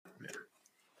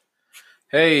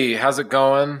Hey, how's it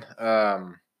going?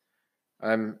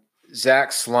 I'm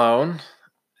Zach Sloan,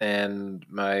 and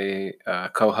my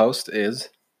co-host is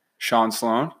Sean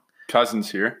Sloan,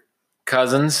 Cousins here.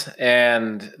 Cousins,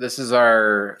 and this is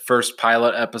our first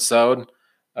pilot episode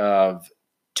of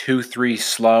 2-3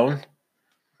 Sloan,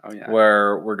 Oh yeah,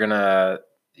 where we're gonna,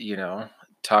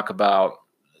 talk about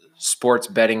sports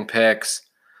betting picks,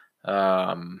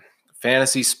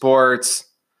 fantasy sports,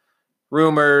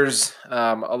 rumors,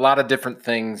 a lot of different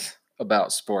things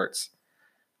about sports.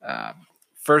 Uh,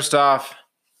 First off,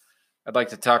 I'd like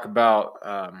to talk about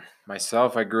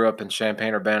myself. I grew up in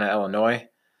Champaign-Urbana, Illinois.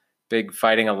 Big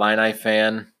Fighting Illini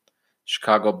fan,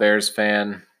 Chicago Bears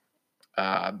fan.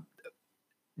 Uh,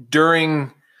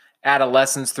 During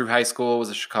adolescence through high school, I was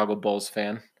a Chicago Bulls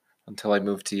fan until I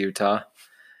moved to Utah.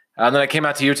 And then I came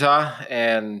out to Utah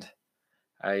and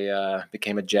I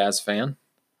became a Jazz fan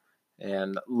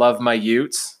and love my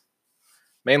Utes.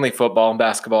 Mainly football and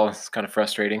basketball. It's kind of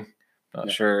frustrating.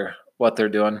 Not sure what they're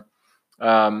doing.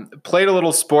 Played a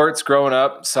little sports growing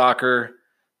up, soccer,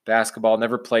 basketball,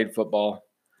 never played football.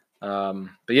 But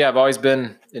yeah, I've always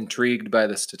been intrigued by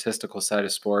the statistical side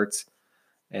of sports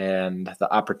and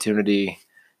the opportunity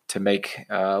to make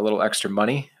a little extra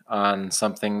money on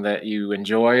something that you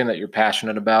enjoy and that you're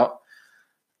passionate about.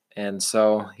 And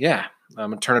so, yeah, I'm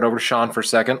going to turn it over to Sean for a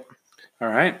second. All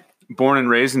right. Born and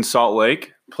raised in Salt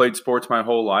Lake. Played sports my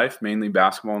whole life, mainly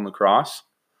basketball and lacrosse.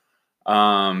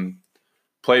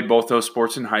 Played both those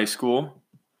sports in high school.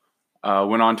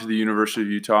 Went on to the University of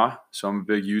Utah, so I'm a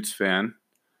big Utes fan.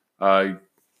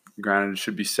 Granted, it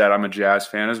should be said I'm a Jazz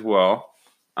fan as well.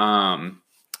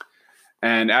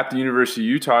 And at the University of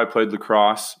Utah, I played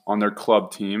lacrosse on their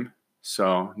club team,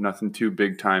 so nothing too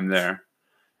big time there.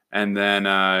 And then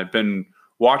I've been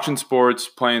watching sports,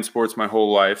 playing sports my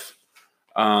whole life.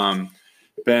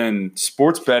 Been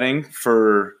sports betting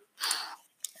for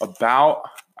about,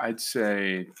 I'd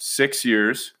say, 6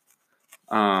 years.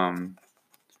 Lost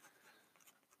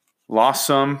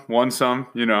some, won some,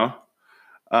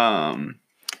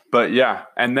 But yeah,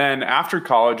 and then after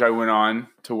college, I went on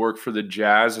to work for the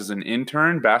Jazz as an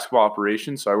intern, basketball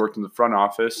operations. So I worked in the front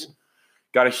office,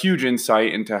 got a huge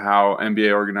insight into how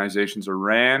NBA organizations are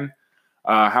ran,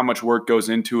 how much work goes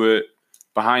into it,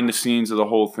 behind the scenes of the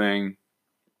whole thing.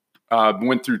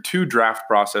 Went through 2 draft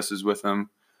processes with them,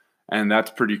 and that's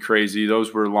pretty crazy.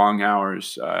 Those were long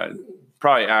hours,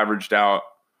 probably averaged out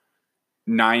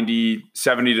 70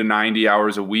 to 90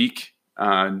 hours a week.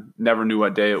 Never knew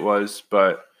what day it was,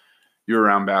 but you were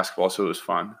around basketball, so it was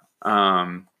fun.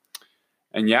 And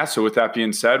yeah, so with that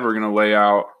being said, we're going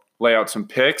to lay out some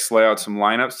picks, lay out some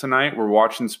lineups tonight. We're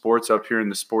watching sports up here in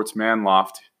the Sportsman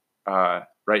Loft, right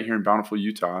here in Bountiful,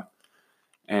 Utah.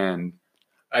 And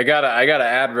I gotta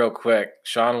add real quick.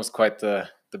 Sean was quite the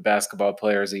basketball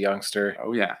player as a youngster.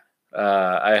 oh yeah,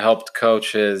 I helped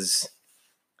coach his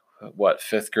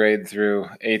 5th grade through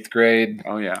 8th grade.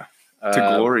 oh yeah,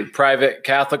 to glory. Private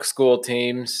Catholic school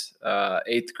teams.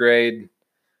 8th grade,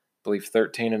 I believe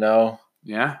 13-0.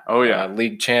 Yeah, oh yeah,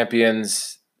 league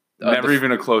champions. Never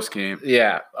even a close game.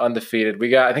 Yeah, undefeated.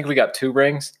 I think we got 2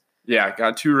 rings. Yeah,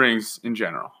 got 2 rings in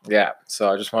general. Yeah,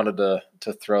 so I just wanted to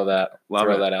throw that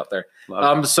out there.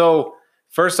 Love it. So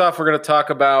first off, we're going to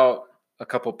talk about a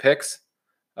couple picks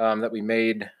that we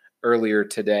made earlier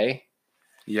today.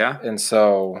 Yeah, And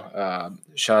so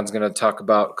Sean's going to talk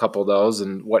about a couple of those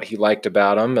and what he liked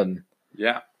about them. And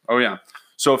yeah, oh yeah.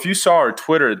 So if you saw our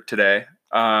Twitter today,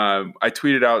 I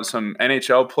tweeted out some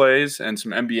NHL plays and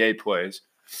some NBA plays.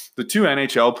 The 2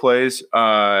 NHL plays,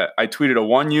 I tweeted a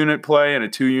 1-unit play and a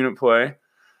 2-unit play.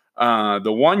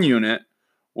 The 1 unit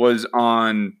was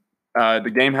on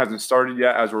the game hasn't started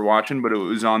yet as we're watching, but it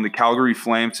was on the Calgary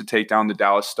Flames to take down the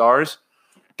Dallas Stars.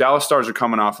 Dallas Stars are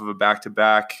coming off of a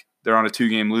back-to-back. They're on a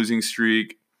 2-game losing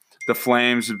streak. The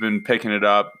Flames have been picking it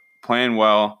up, playing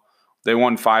well. They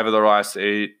won 5 of their last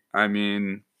 8. I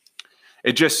mean,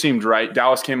 it just seemed right.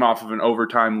 Dallas came off of an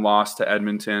overtime loss to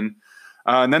Edmonton.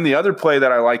 And then the other play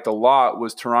that I liked a lot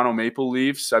was Toronto Maple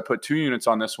Leafs. I put 2 units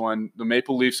on this one, the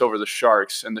Maple Leafs over the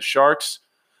Sharks. And the Sharks,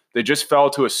 they just fell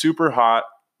to a super hot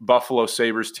Buffalo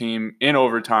Sabres team in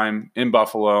overtime in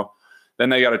Buffalo. Then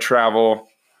they got to travel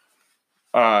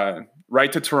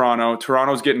right to Toronto.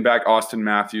 Toronto's getting back Austin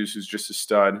Matthews, who's just a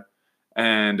stud,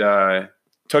 and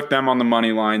took them on the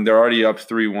money line. They're already up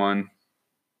 3-1.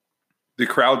 The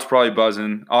crowd's probably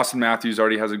buzzing. Austin Matthews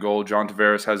already has a goal. John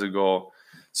Tavares has a goal.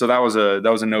 So that was a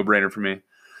no-brainer for me.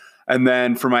 And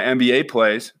then for my NBA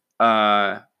plays,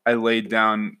 I laid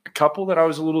down a couple that I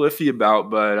was a little iffy about,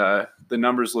 but the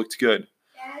numbers looked good.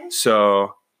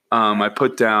 So I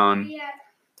put down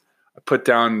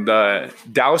the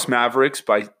Dallas Mavericks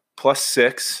by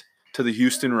 +6 to the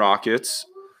Houston Rockets.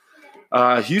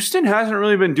 Houston hasn't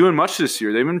really been doing much this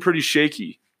year. They've been pretty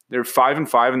shaky. They're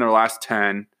 5-5 in their last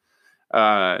 10.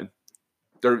 I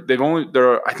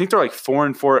think they're like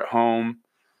 4-4 at home,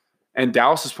 and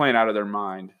Dallas is playing out of their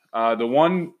mind. The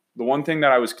one thing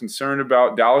that I was concerned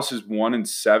about, Dallas is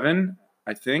 1-7,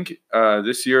 I think,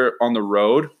 this year on the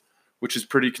road, which is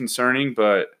pretty concerning.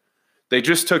 But they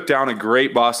just took down a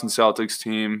great Boston Celtics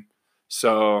team,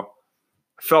 so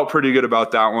I felt pretty good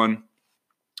about that one.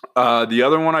 The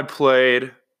other one I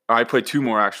played two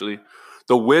more actually.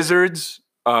 The Wizards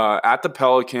at the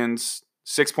Pelicans,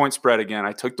 6-point spread again.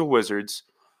 I took the Wizards.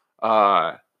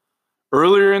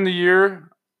 Earlier in the year,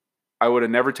 I would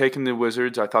have never taken the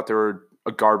Wizards. I thought they were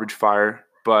a garbage fire.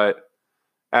 But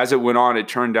as it went on, it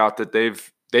turned out that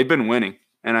they've been winning.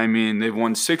 And I mean, they've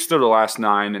won 6 of the last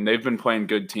 9, and they've been playing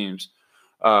good teams.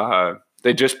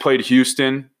 They just played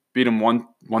Houston, beat them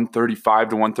 135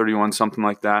 to 131, something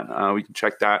like that. We can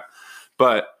check that.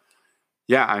 But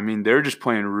yeah, I mean, they're just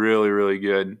playing really, really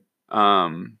good. I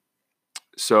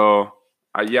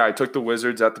took the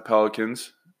Wizards at the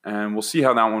Pelicans, and we'll see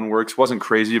how that one works. Wasn't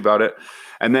crazy about it.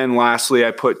 And then lastly, I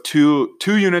put two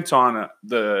units on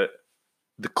the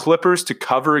Clippers to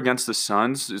cover against the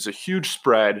Suns. It's a huge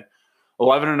spread,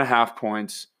 11.5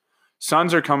 points.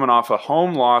 Suns are coming off a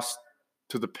home loss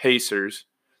to the Pacers.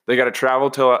 They got to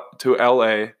travel to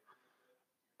LA.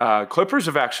 Clippers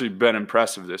have actually been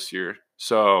impressive this year,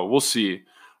 so we'll see.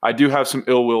 I do have some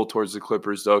ill will towards the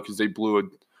Clippers, though, because they blew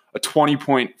a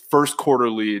 20-point first quarter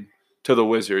lead to the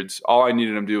Wizards. All I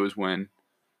needed them to do was win.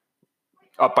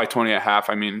 Up by 20 at half.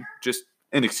 I mean, just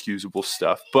inexcusable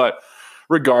stuff. But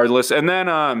regardless. And then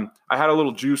I had a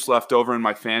little juice left over in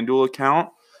my FanDuel account,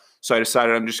 so I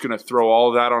decided I'm just going to throw all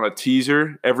of that on a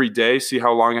teaser every day, see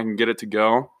how long I can get it to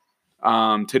go.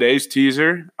 Today's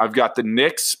teaser, I've got the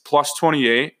Knicks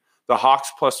 +28, the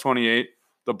Hawks +28,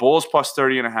 the Bulls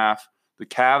 +30.5, the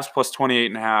Cavs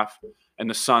 +28.5, and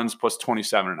the Suns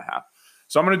 +27.5.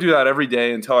 So I'm going to do that every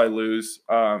day until I lose.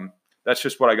 That's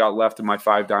just what I got left in my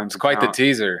 5 dimes. It's quite the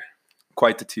teaser.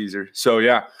 Quite the teaser. So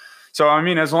yeah. So I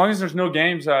mean, as long as there's no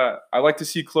games, I like to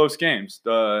see close games.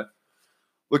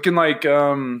 Looking like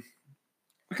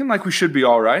we should be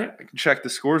all right. I can check the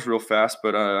scores real fast,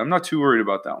 but I'm not too worried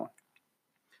about that one.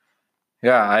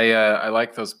 Yeah, I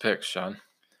like those picks, Sean.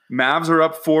 Mavs are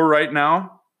up 4 right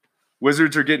now.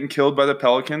 Wizards are getting killed by the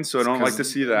Pelicans, so I don't like to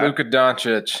see that. Luka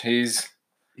Doncic,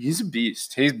 he's a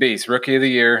beast. He's beast. Rookie of the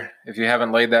year. If you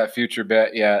haven't laid that future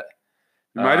bet yet,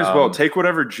 you might as well take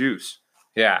whatever juice.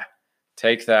 Yeah,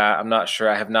 take that. I'm not sure.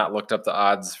 I have not looked up the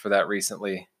odds for that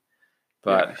recently,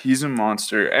 but yeah, he's a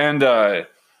monster. And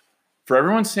for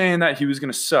everyone saying that he was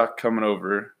going to suck coming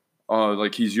over,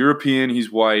 like he's European,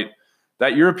 he's white.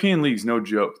 That European league's no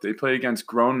joke. They play against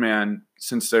grown men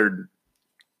since they're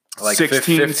like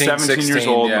 16, 17 years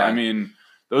old. Yeah. I mean,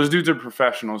 those dudes are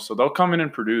professionals, so they'll come in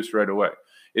and produce right away.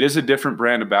 It is a different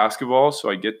brand of basketball, so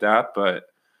I get that. But at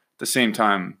the same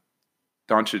time,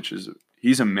 Doncic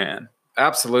he's a man.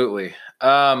 Absolutely.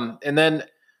 And then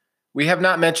we have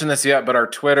not mentioned this yet, but our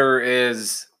Twitter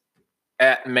is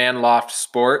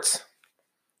 @ManLoftSports.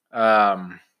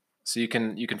 So you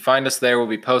can find us there. We'll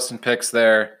be posting pics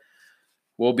there.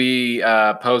 We'll be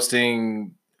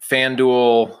posting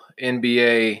FanDuel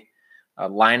NBA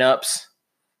lineups,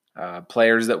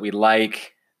 players that we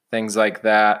like, things like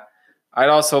that. I'd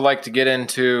also like to get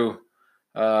into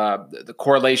the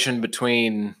correlation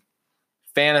between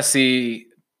fantasy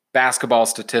basketball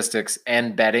statistics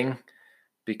and betting,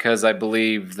 because I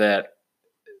believe that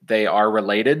they are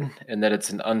related and that it's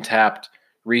an untapped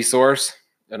resource.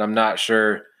 And I'm not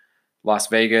sure Las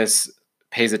Vegas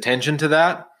pays attention to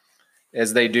that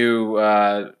as they do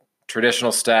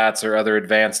traditional stats or other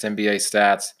advanced NBA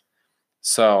stats.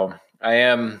 So I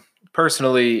am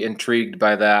personally intrigued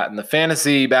by that. And the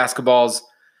fantasy basketball's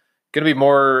going to be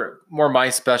more my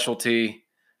specialty.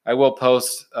 I will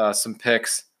post some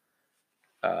picks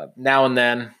now and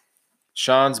then.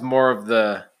 Sean's more of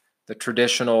the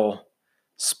traditional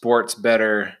sports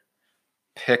bettor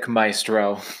pick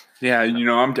maestro. Yeah,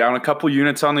 I'm down a couple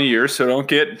units on the year, so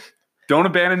don't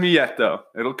abandon me yet, though.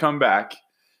 It'll come back.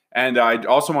 And I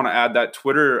also want to add that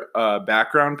Twitter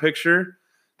background picture.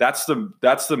 That's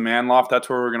the Man Loft. That's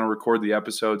where we're going to record the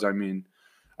episodes. I mean,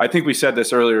 I think we said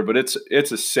this earlier, but it's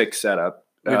a sick setup.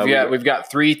 We've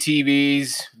got 3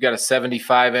 TVs. We've got a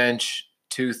 75-inch,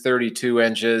 2 32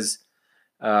 inches,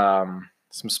 some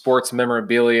sports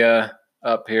memorabilia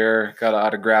up here. Got an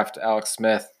autographed Alex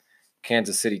Smith,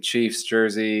 Kansas City Chiefs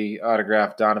jersey,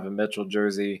 autographed Donovan Mitchell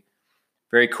jersey.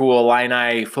 Very cool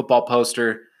Illini football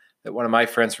poster that one of my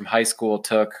friends from high school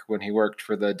took when he worked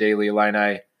for the Daily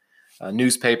Illini a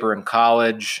newspaper in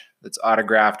college that's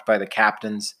autographed by the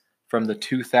captains from the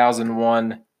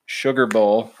 2001 Sugar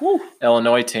Bowl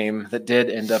Illinois team that did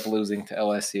end up losing to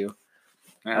LSU.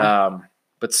 Yeah.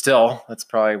 But still, that's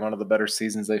probably one of the better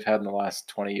seasons they've had in the last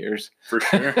 20 years. For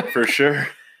sure. For sure.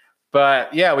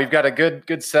 But yeah, we've got a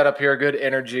good setup here, good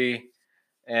energy,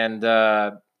 and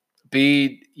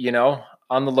be,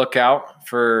 on the lookout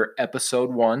for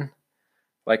episode 1.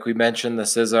 Like we mentioned,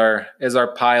 this is our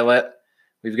pilot.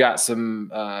 We've got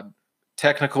some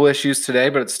technical issues today,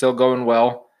 but it's still going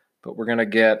well. But we're gonna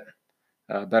get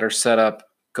a better setup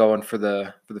going for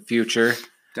the future.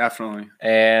 Definitely.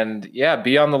 And yeah,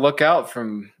 be on the lookout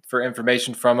for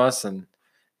information from us and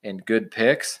good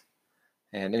picks.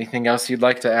 And anything else you'd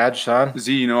like to add, Sean?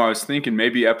 Z, I was thinking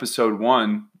maybe episode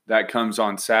 1 that comes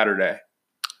on Saturday,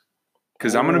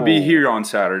 because I'm going to be here on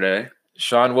Saturday.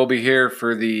 Sean will be here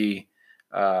for the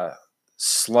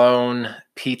Sloan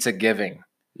Pizza Giving.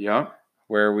 Yep.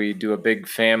 Where we do a big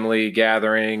family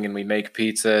gathering and we make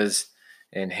pizzas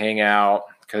and hang out.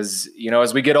 Because,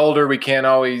 as we get older, we can't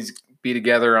always be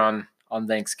together on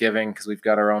Thanksgiving because we've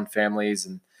got our own families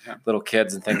and little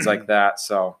kids and things like that.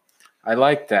 So I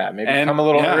like that. Maybe come a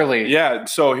little early. Yeah.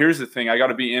 So here's the thing. I got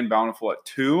to be in Bountiful at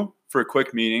 2 for a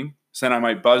quick meeting. So then I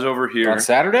might buzz over here. On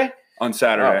Saturday? On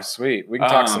Saturday. Oh, sweet. We can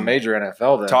talk some major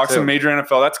NFL then. Some major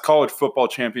NFL. That's college football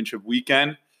championship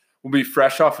weekend. We'll be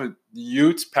fresh off of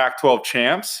Utes Pac-12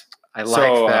 champs. I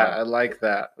like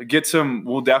that.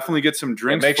 We'll definitely get some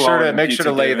drinks. Make sure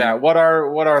to lay that. What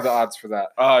are the odds for that?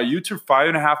 Utes are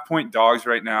 5.5-point dogs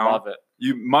right now. Love it.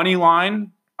 Money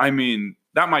line. I mean,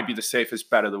 that might be the safest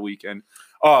bet of the weekend.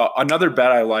 Another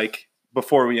bet I like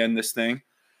before we end this thing.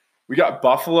 We got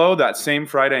Buffalo that same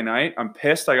Friday night. I'm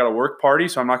pissed. I got a work party,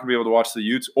 so I'm not going to be able to watch the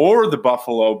Utes or the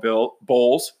Buffalo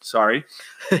Bulls. Sorry.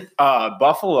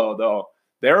 Buffalo, though,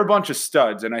 they're a bunch of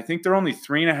studs, and I think they're only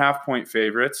 3.5-point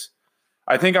favorites.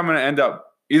 I think I'm going to end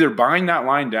up either buying that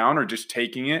line down or just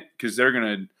taking it because they're going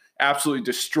to absolutely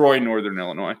destroy Northern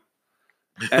Illinois.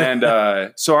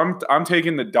 And so I'm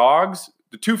taking the dogs.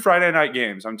 The 2 Friday night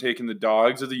games, I'm taking the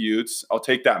dogs of the Utes. I'll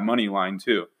take that money line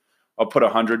too. I'll put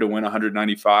 100 to win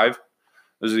 195.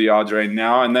 Those are the odds right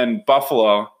now. And then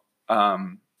Buffalo,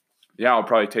 I'll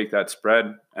probably take that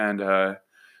spread. And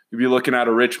you'll be looking at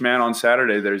a rich man on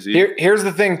Saturday there, Z. Here's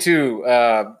the thing too,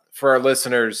 for our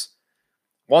listeners.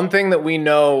 One thing that we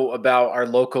know about our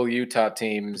local Utah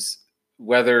teams,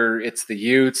 whether it's the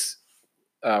Utes,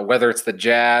 whether it's the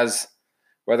Jazz,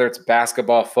 whether it's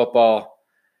basketball, football,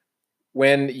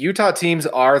 when Utah teams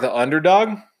are the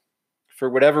underdog, for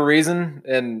whatever reason,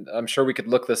 and I'm sure we could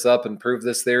look this up and prove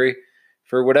this theory,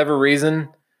 for whatever reason,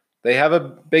 they have a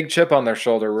big chip on their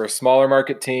shoulder. We're a smaller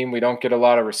market team. We don't get a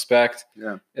lot of respect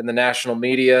in the national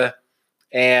media,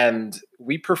 and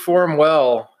we perform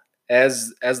well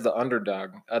as the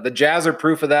underdog. The Jazz are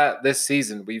proof of that this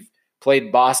season. We've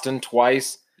played Boston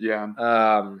twice. Yeah.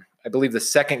 I believe the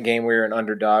second game we were an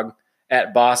underdog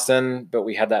at Boston, but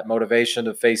we had that motivation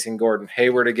of facing Gordon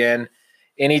Hayward again.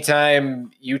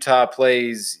 Anytime Utah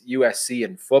plays USC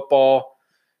in football,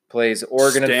 plays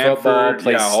Oregon in football,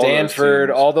 plays Stanford,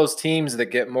 all those teams that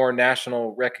get more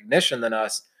national recognition than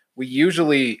us, we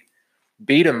usually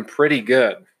beat them pretty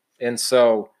good. And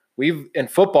so in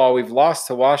football, we've lost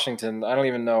to Washington. I don't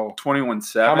even know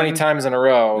 21-7 how many times in a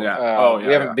row. Yeah.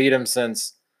 We haven't beat them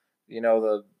since,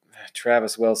 the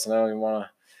Travis Wilson. I don't even want to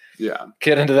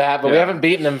get into that, but we haven't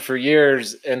beaten them for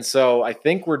years. And so I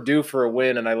think we're due for a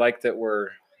win. And I like that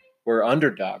we're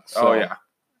underdogs. So. Oh yeah.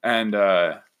 And,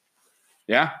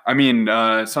 I mean,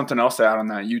 something else to add on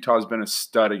that. Utah's been a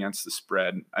stud against the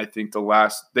spread. I think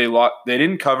they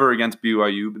didn't cover against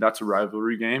BYU, but that's a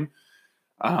rivalry game.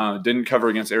 Didn't cover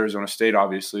against Arizona State.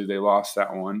 Obviously, they lost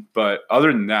that one. But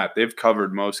other than that, they've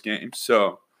covered most games.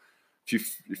 So if you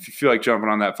feel like jumping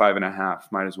on that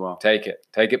 5.5, might as well take it.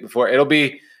 Take it before it'll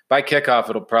be by kickoff.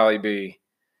 It'll probably be,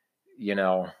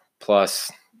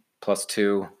 plus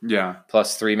 2,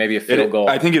 plus 3, maybe a field goal.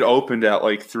 I think it opened at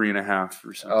like 3.5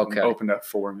 or something. Okay, opened at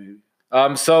 4 maybe.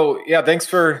 Thanks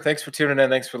for tuning in.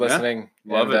 Thanks for listening.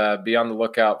 Love it. Be on the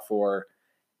lookout for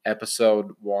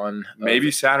episode 1.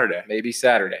 Maybe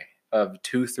Saturday of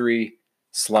 2-3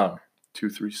 Sloan.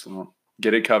 2-3 Sloan.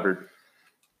 Get it covered.